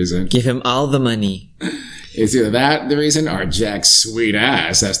the reason. Give him all the money. It's either that the reason or Jack's sweet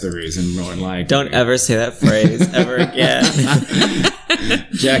ass. That's the reason. More like Don't ever say that phrase ever again.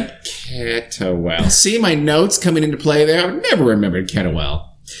 Jack Kettlewell. See my notes coming into play there? I've never remembered Kettlewell.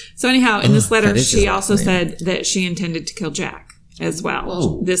 So anyhow, in this letter, that is she his also last name. said that she intended to kill Jack as well.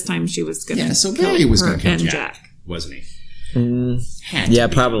 Whoa. This time she was going to Yeah, so kill Barry was her going to kill and Jack, wasn't he? Had to Yeah,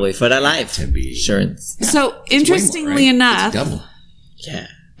 be. probably. For that life. to be. Insurance. So It's interestingly way more, right? enough, It's double. Yeah.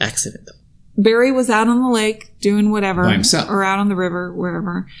 Accident, though. Barry was out on the lake doing whatever. By himself. Or out on the river,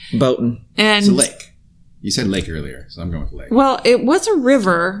 wherever. Boating. And It's a lake. You said lake earlier, so I'm going with lake. well, it was a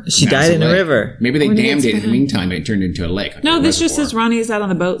river. She No, died it's in a lake. river. Maybe they When he dammed gets it in the behind. meantime, and it turned into a lake. like No, a this just reservoir. says Ronnie is out on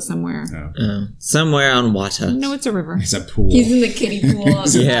the boat somewhere. Oh. Somewhere on water. No, it's a river. It's a pool. He's in the kiddie pool.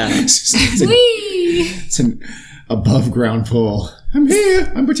 Yeah. it's, Whee! it's an above ground pool. I'm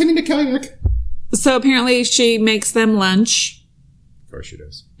here. I'm pretending to kayak. So apparently she makes them lunch, Of course she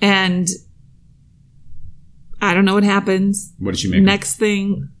does. and I don't know what happens. What did she make? Next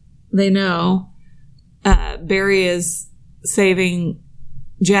thing they know, Barry is saving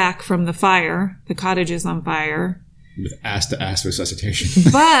Jack from the fire. The cottage is on fire. With ass-to-ass resuscitation.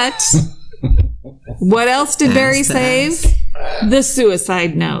 But what else did Barry Ass to save? The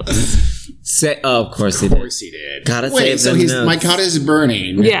suicide notes. Of course he Of did. course he did. Gotta Wait, save so them he's, notes. my cottage is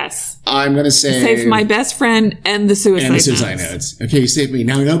burning. Yes. I'm going to save... Saved my best friend and the suicide, and the suicide notes. notes. Okay, you saved me.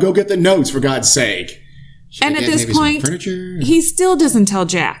 Now go get the notes, for God's sake. Should And I at get this maybe some point, furniture? he still doesn't tell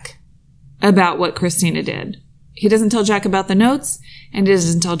Jack about what Christina did. He doesn't tell Jack about the notes, and he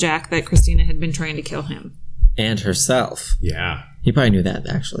doesn't tell Jack that Christina had been trying to kill him. And herself. Yeah. He probably knew that,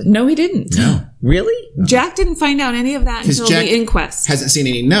 actually. No, he didn't. No. Really? Jack didn't find out any of that Because until Jack the inquest. hasn't seen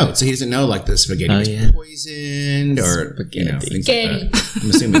any notes, so he doesn't know, like, the spaghetti Oh, was yeah. poisoned or, you know, things Spaghetti. like that. I'm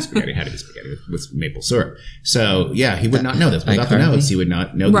assuming spaghetti had to be spaghetti with maple syrup. So, yeah, he would not know this. Without the iCarly? notes, he would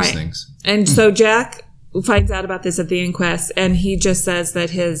not know Right. these things. And so Jack finds out about this at the inquest, and he just says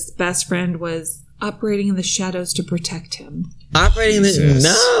that his best friend was operating in the shadows to protect him. Operating the... Jesus.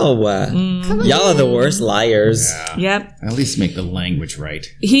 No. Y'all are the worst liars. Yep. At least make the language right.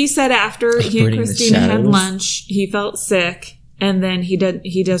 He said after he and Operating the Christina had shadows? lunch, he felt sick, and then he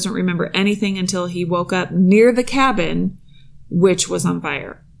doesn't remember anything until he woke up near the cabin, which was on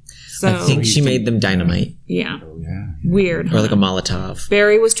fire. So I think she made them dynamite. yeah, Oh, yeah. weird. Or like a Molotov.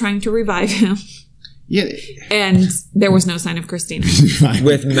 Barry was trying to revive him, Yeah. and there was no sign of Christina.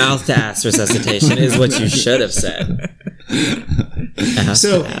 With mouth-to-ass resuscitation is what you should have said.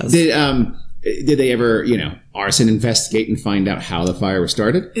 So, Ass-to-ass. did they ever, arson investigate and find out how the fire was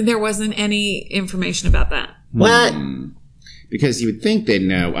started? There wasn't any information about that. What? Because you would think they'd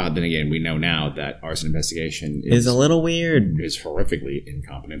know. Then again, we know now that arson investigation Is a little weird. is horrifically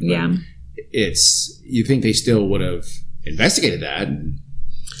incompetent. But Yeah. you think they still would have investigated that.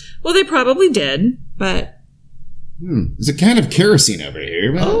 Well, they probably did, but There's a can of kerosene over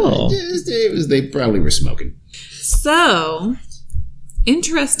here. But Oh. they probably were smoking. so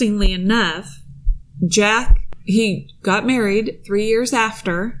interestingly enough, Jack, he got married 3 years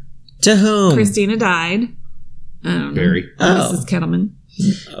after To whom? Christina died. I don't know. Barry. Oh. Mrs. Kettleman.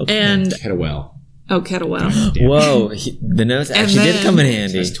 Okay. And, Kettlewell. Kettlewell. Damn. Whoa. The notes actually did then- come in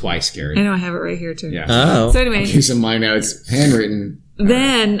handy. That's twice scary. I know I have it right here too. Yeah. Oh. So anyway, Some of my notes, handwritten.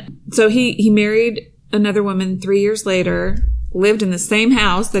 then, so he married another woman 3 years later, lived in the same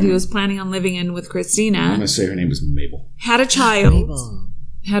house that he was planning on living in with I'm Christina, going to say her name was Mabel. had a child,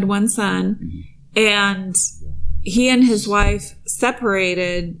 had one son, and he and his wife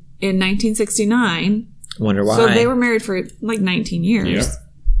separated in 1969. Wonder why. So they were married for like 19 years. Yep.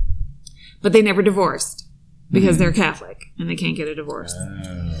 But they never divorced because they're Catholic and they can't get a divorce.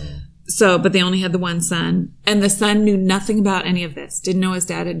 So, but they only had the one son, and the son knew nothing about any of this. Didn't know his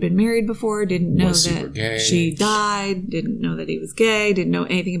dad had been married before, didn't know Was super that gay. she died, didn't know that he was gay, didn't know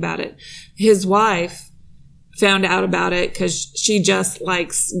anything about it. His wife found out about it because she just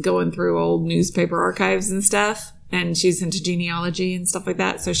likes going through old newspaper archives and stuff, and she's into genealogy and stuff like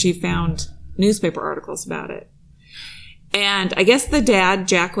that. So she found newspaper articles about it. And I guess the dad,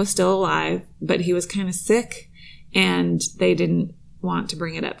 Jack, was still alive, but he was kind of sick, and they didn't want to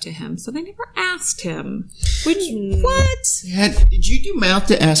bring it up to him. So they never asked him. Which, what? Did you do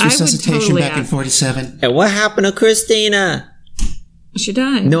mouth-to-ass I would resuscitation totally back in ask. 47? And what happened to Christina? She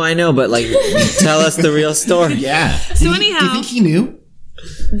died. No, I know, but like, tell us the real story. Yeah. So Do you anyhow- think he knew?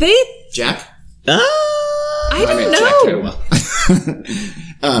 They, Jack? Ah! I don't know. Jack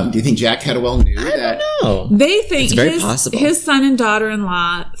Kettlewell. Do you think Jack Kettlewell knew that? No. They think It's very possible. his son and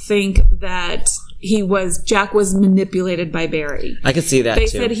daughter-in-law think that Jack was manipulated by Barry. I could see that They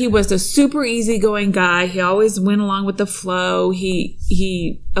too. said he was a super easygoing guy. He always went along with the flow.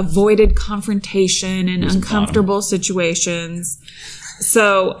 He avoided confrontation and uncomfortable situations.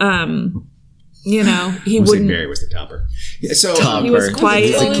 So, he We'll say wouldn't. Barry was the topper. Yeah, so Topper. He was quiet.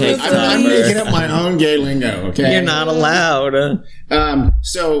 He's a cake I'm topper. making up my own gay lingo. Okay, You're not allowed.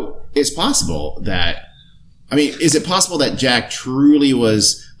 So it's possible that. I mean, is it possible that Jack truly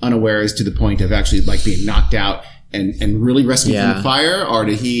was unaware as to the point of actually like being knocked out and really rescued from the fire, or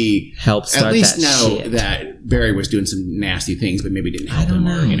did he Help start at least that know shit? that Barry was doing some nasty things, but maybe didn't help him,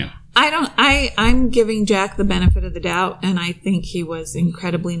 or I'm giving Jack the benefit of the doubt, and I think he was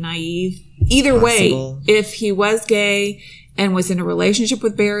incredibly naive. Either Possible. way, if he was gay and was in a relationship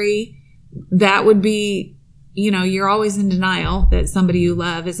with Barry, that would be, you're always in denial that somebody you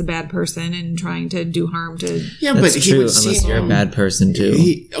love is a bad person and trying to do harm to. Yeah, That's but true, he would unless you're a bad person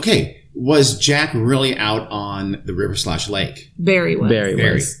too. Was Jack really out on the river/lake? Barry was. Barry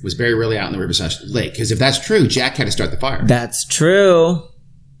was. Was Barry really out in the river/lake? Because if that's true, Jack had to start the fire. That's true.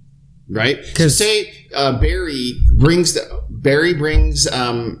 Right? Because say Barry brings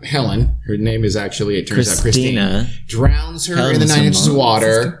Helen. Her name is actually, it turns out, Christina. Drowns her in the 9 inches of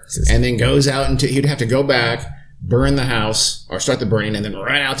water, and then goes out into. He'd have to go back, burn the house, or start the burning, and then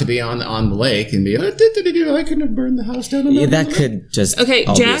run out to be on the lake and be. I couldn't have burned the house down. That could just Okay,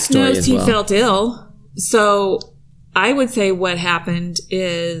 all be a Jack story knows as he well. felt ill, so I would say what happened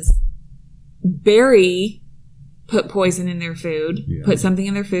is Barry put poison in their food, put something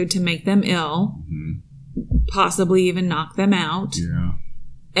in their food to make them ill, possibly even knock them out,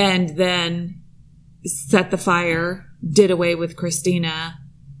 and then set the fire, did away with Christina,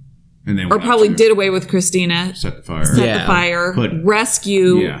 and then or probably did away with Christina, set the fire. the fire,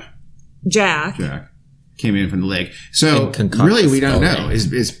 rescue Jack. Came in from the lake. So And concoct really, we don't story. know.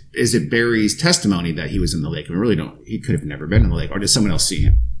 Is it Barry's testimony that he was in the lake? We really don't. He could have never been in the lake, or did someone else see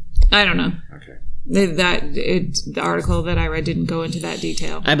him? I don't know. Okay. The article that I read didn't go into that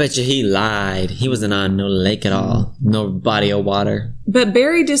detail. I bet you he lied. He wasn't on no lake at all. No body of water. But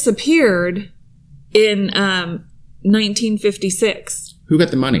Barry disappeared in 1956 Who got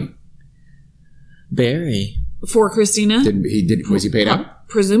the money? Barry. for Christina. Was he paid out?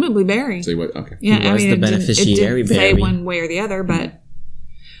 Presumably Barry. So he was, okay. Yeah, He was the beneficiary, it didn't say Barry. one way or the other, but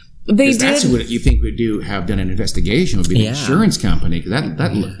they Because that's did. what you think would have done an investigation would be the Yeah. insurance company, because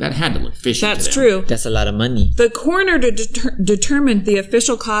that had to look fishy. That's to them. true. That's a lot of money. The coroner determined the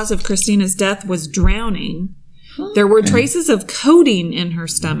official cause of Christina's death was drowning. There were traces of codeine in her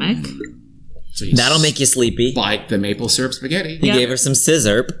stomach. So you That'll make you sleepy. like the maple syrup spaghetti. He Yeah. gave her some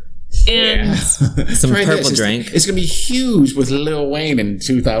scissor. And Some Try purple this. drink. It's going to be huge with Lil Wayne in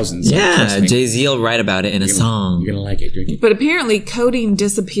 2000s. Yeah, Trust me. Jay-Z will write about it in a song. You're going to like it. Drink it. but apparently codeine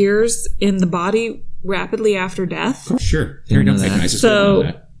disappears in the body rapidly after death. Sure. Didn't know Don't that. recognize us. So- We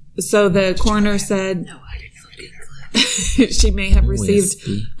don't know that. So the coroner said I didn't know it either. she may have received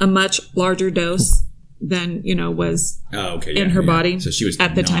Whiskey. a much larger dose than, was Oh, okay. in her body So she was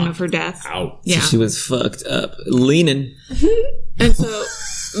at the time knocked of her death. out. Yeah. She was fucked up. Leaning. And so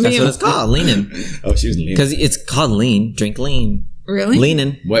That's what it's called. Leaning. Oh, she was lean. Because it's called lean. Drink lean. really?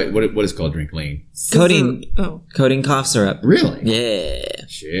 Leaning. What is called drink lean? Codeine. Oh. Codeine cough syrup. Really? Yeah.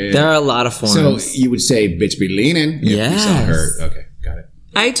 Shit. There are a lot of So forms. you would say bitch be leaning if you saw Yes. her. Okay, got it.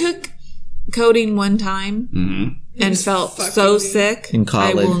 I took codeine one time and felt so sick. In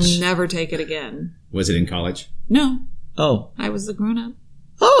I will college. never take it again. Was it in college? No, Oh. I was a grown up.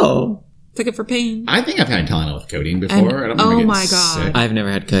 Oh. Took it for pain. I think I've had Tylenol with codeine before. And- I don't remember oh getting my God. sick. I've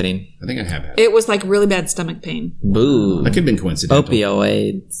never had codeine. I think I have had it. It was like really bad stomach pain. Boo. That could have been coincidental.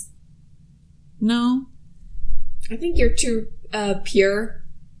 Opioids. No. I think you're too pure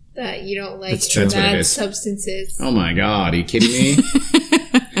that you don't like That's true. That's what it bad is. substances. Oh my God, are you kidding me?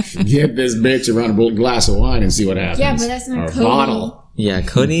 Get this bitch around a glass of wine and see what happens. Yeah, but that's not or a codeine. bottle. Yeah,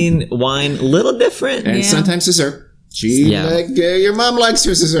 codeine, wine, little different. And Yeah. sometimes dessert. Yeah. Your mom likes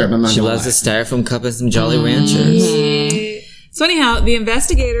her dessert. I'm not She gonna loves lie. a styrofoam cup and some Jolly Ranchers. So anyhow, the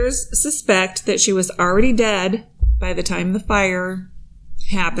investigators suspect that she was already dead by the time the fire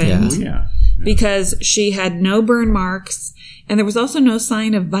happened Yeah. because she had no burn marks and there was also no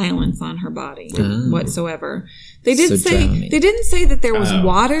sign of violence on her body whatsoever. They did So say drowning. they didn't say that there was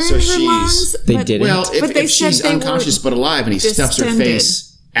water so in her she's- lungs. They but- didn't. Well, But they if said she's they were unconscious but alive and he stuffs her distended.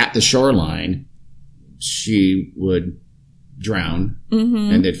 face at the shoreline, she would drown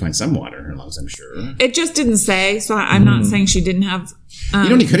and they'd find some water in her lungs, I'm sure. It just didn't say, so I'm not saying she didn't have You know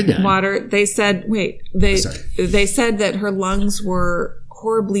what he could have done? water. They said, Sorry. they said that her lungs were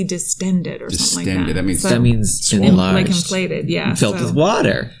horribly distended or something like that. Distended, So- that means like enlarged. inflated, yeah. Filled so- with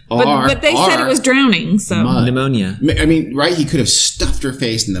water. But they said it was drowning, so. mud. Pneumonia. I mean, right? He could have stuffed her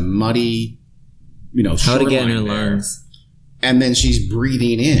face in the muddy, How to get in her shoreline there. lungs. And then she's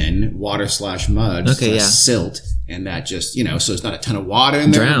breathing in water/mud, Okay, yeah. silt, and that just, so it's not a ton of water in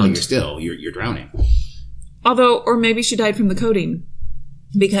there. Drowned. But you're drowning. Although, or maybe she died from the codeine.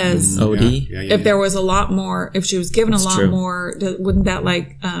 Because OD? if there was a lot more, if she was given a lot true. more, wouldn't that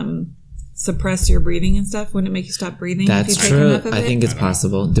suppress your breathing and stuff? Wouldn't it make you stop breathing? That's if you take true. enough of I it? think it's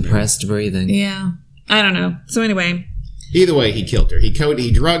possible. Depressed breathing. Yeah. I don't know. So anyway, Either way, he killed her. He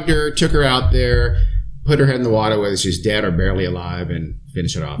drugged her, took her out there, put her head in the water, whether she's dead or barely alive, and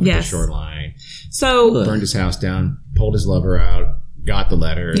finished it off at the Yes. shoreline. so Burned his house down, pulled his lover out, got the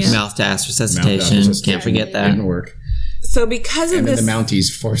letters. Yeah. Mouth to ass Mouth resuscitation. to ass resuscitation. Can't forget that. Didn't work. so because of And then this, the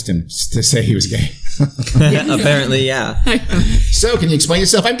Mounties forced him to say he was gay. Apparently, yeah. So, can you explain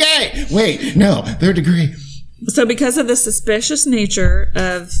yourself? I'm gay! Wait, no, third degree. so because of the suspicious nature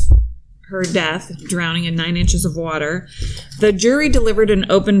of her death, drowning in 9 inches of water, the jury delivered an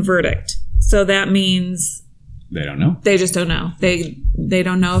open verdict. So that means They don't know. they just don't know. They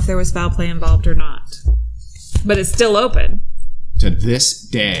don't know if there was foul play involved or not. But it's still open To this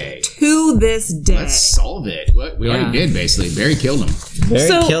day. to this day. Let's solve it. What we already did, basically. Barry killed him. Barry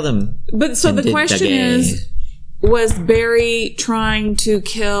So- killed him. But so the Did question gay. is, was Barry trying to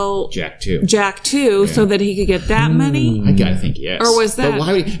kill Jack, too. Jack too so that he could get that money? I gotta think yes. Or was that- But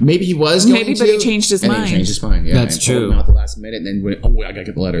why would he, maybe he was going Maybe, to. but he changed his and mind. He changed his mind, yeah. That's and pulled true. him out the last minute and then went, oh, I gotta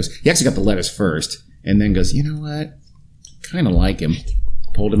get the letters. He actually got the letters first and then goes, you know what? Kind of like him.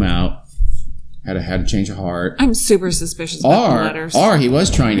 Pulled him out. Had to change of heart. I'm super suspicious about the letters. Or he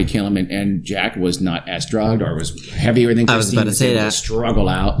was trying to kill him, and Jack was not as drugged or was heavier than Christine. I was about to say able that. struggle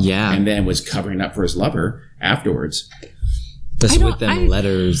out, Yeah. and then was covering up for his lover afterwards. Just I with don't- them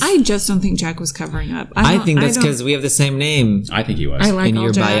letters. I just don't think Jack was covering up. I think that's don't- because we have the same name. I think he was. I like And all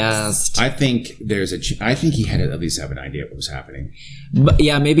you're Jacks. biased. I think there's I think he had to at least have an idea of what was happening. But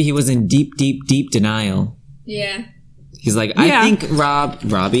yeah, maybe he was in deep, deep, deep denial. Yeah. He's like, Yeah. I think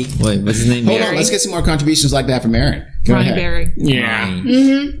Robbie. Wait, what's his name? Hold on, Barry? let's get some more contributions like that from Aaron. Go Ronnie ahead. Barry. Yeah,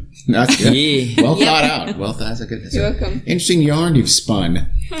 Mm-hmm. that's good. Yeah. Well thought out. Well thought. That's a good. That's You're a welcome. interesting yarn you've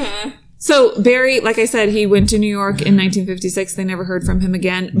spun. So Barry, like I said, he went to New York in 1956. They never heard from him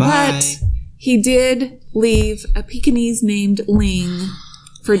again. Bye. But he did leave a Pekingese named Ling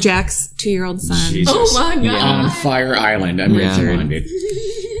for Jack's 2-year-old son. Jesus. Oh my god. On Fire Island. I'm Yeah. reminded.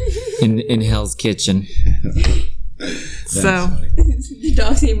 in Hell's Kitchen. So The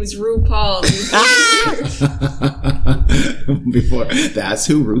dog's name was RuPaul. Before that's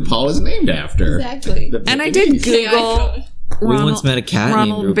who RuPaul is named after. Exactly. and I did Google We once met a cat named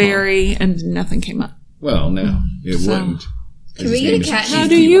Ronald RuPaul. Barry, and nothing came up. Well, no, it wouldn't. Can we get a cat How named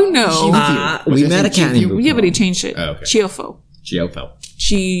do you know? Was We his met a name cat named Chiu-Fu? RuPaul. Yeah, but he changed it. Oh, okay. Chiofo. Chiofo.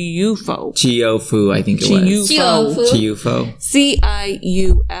 Chiufo. Chiofu, I think it was. Chiufo. Chiufo.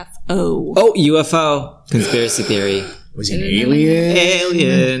 Ciufo. Oh, UFO. Conspiracy theory. Was he an alien?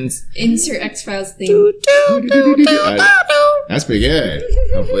 Aliens. Insert X-Files theme. That's pretty good.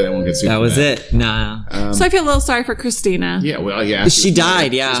 Hopefully, that won't get sued. That for was it. Nah. So I feel a little sorry for Christina. Yeah, well, yeah. She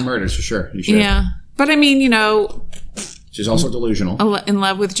died, yeah. She was murdered, for sure. You should. Yeah. But I mean, you know, She's also delusional. in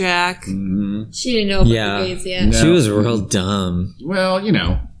love with Jack. She didn't know about Yeah. the gays yet. No. She was real dumb. Well,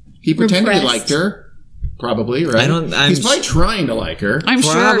 he pretended he Repressed. liked her. Probably, right? I'm He's probably trying to like her. I'm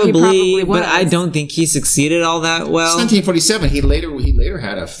sure he probably was. but I don't think he succeeded all that well. It's 1947. He later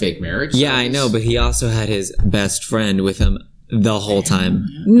had a fake marriage. Yeah, I know, but he also had his best friend with him the whole time.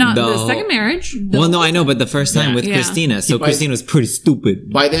 Not the whole- second marriage. Well, no, I know, but the first time Yeah. with Yeah. Christina. So He- Christina was pretty stupid.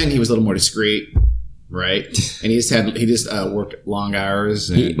 By then, he was a little more discreet, right? And he just worked long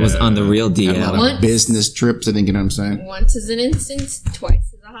hours. And, He was on the real had a lot DL. of Once. business trips. I think you know what I'm saying. Once is an instance,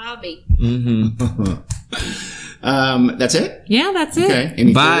 twice is a hobby. That's it. Yeah, that's it. Okay.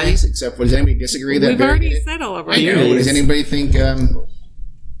 Any Bye. theories? Except for does anybody disagree that We've Barry already did it? said all of our I know. theories. But does anybody think?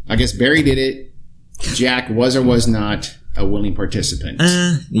 I guess Barry did it. Jack was or was not a willing participant.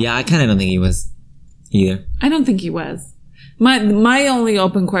 Yeah, I kind of don't think he was either. I don't think he was. My only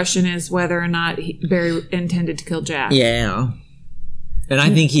open question is whether or not Barry intended to kill Jack. Yeah. And I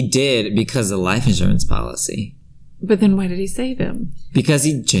think he did because of the life insurance policy. But then why did he save him? Because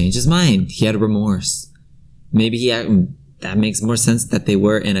he changed his mind. He had remorse. Maybe that makes more sense that they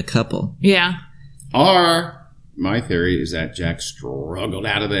were in a couple. Yeah. Or my theory is that Jack struggled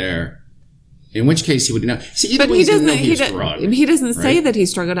out of there. In which case he would know. See, either But way, he didn't know doesn't. he was drugged. He doesn't say right? that he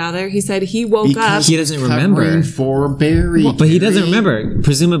struggled out there. He said he woke up. He doesn't remember. Covering for Barry. But he doesn't remember.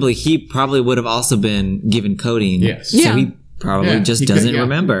 Presumably, he probably would have also been given codeine. Yes. So Yeah. he probably just doesn't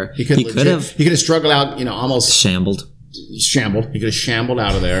remember. He could have struggled out, almost shambled. Shambled. He could have shambled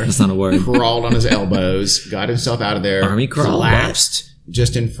out of there. That's not a word. Crawled on his elbows, got himself out of there. Army crawl. Collapsed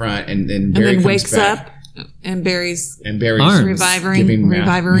just in front, and then Barry and then comes wakes back. up. And Barry's Arms. reviving him.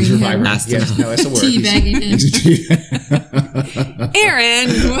 Yes, no, that's a word. Teabagging him. Aaron,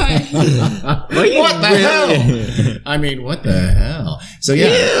 What the hell? I mean, what the hell? So he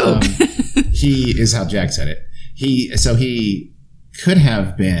is how Jack said it. He could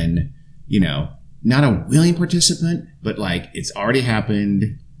have been, not a willing participant, but like it's already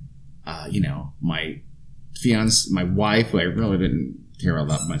happened. My wife, who I really didn't care a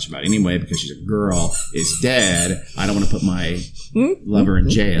lot much about anyway because she's a girl, is dead. I don't want to put my lover in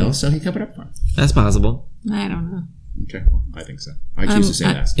jail, so he covered up for her. That's possible. I don't know. Okay, well, I think so. I choose to say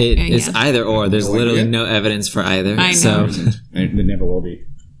that. It's either or. There's literally no evidence for either. I know. So There never will be.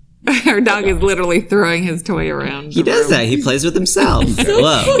 Our dog is literally throwing his toy around. he does that. He plays with himself.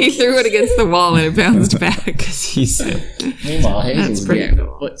 Hello. He threw it against the wall and it bounced back. He's Meanwhile, Hazel's That's pretty getting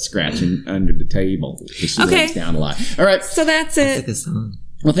cool. foot scratching under the table. She lays down a lot. All right. So that's it. a song.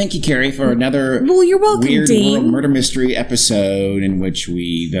 Well, thank you, Carrie, for another Well, you're welcome, weird Dean. world murder mystery episode in which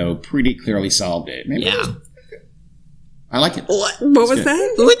we, though, pretty clearly solved it. Maybe Yeah. I like it. What was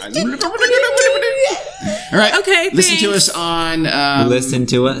that? All right. Okay, Listen to thanks. us on... Listen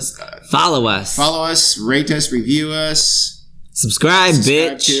to us. Follow us. Follow us, rate us, review us, Subscribe,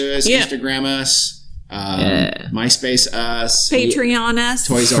 subscribe bitch. to us, Yeah. Instagram us, Yeah. MySpace us, Patreon us.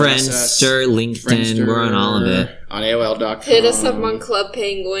 Toys R Us us, Friendster, LinkedIn. We're on all of it. On AOL.com. Hit us up on Club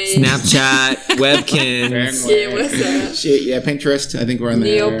Penguin. Snapchat, webkins, Yeah, what's that? Shit, yeah, Pinterest. I think we're on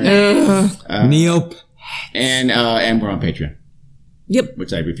there. Neopets. Neop. And we're on Patreon, Yep.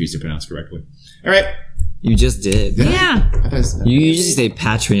 which I refuse to pronounce correctly. All right. You just did. Yeah. I thought it was- You usually say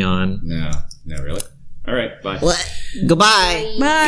Patreon. No, really. All right, bye. What? Goodbye. Bye.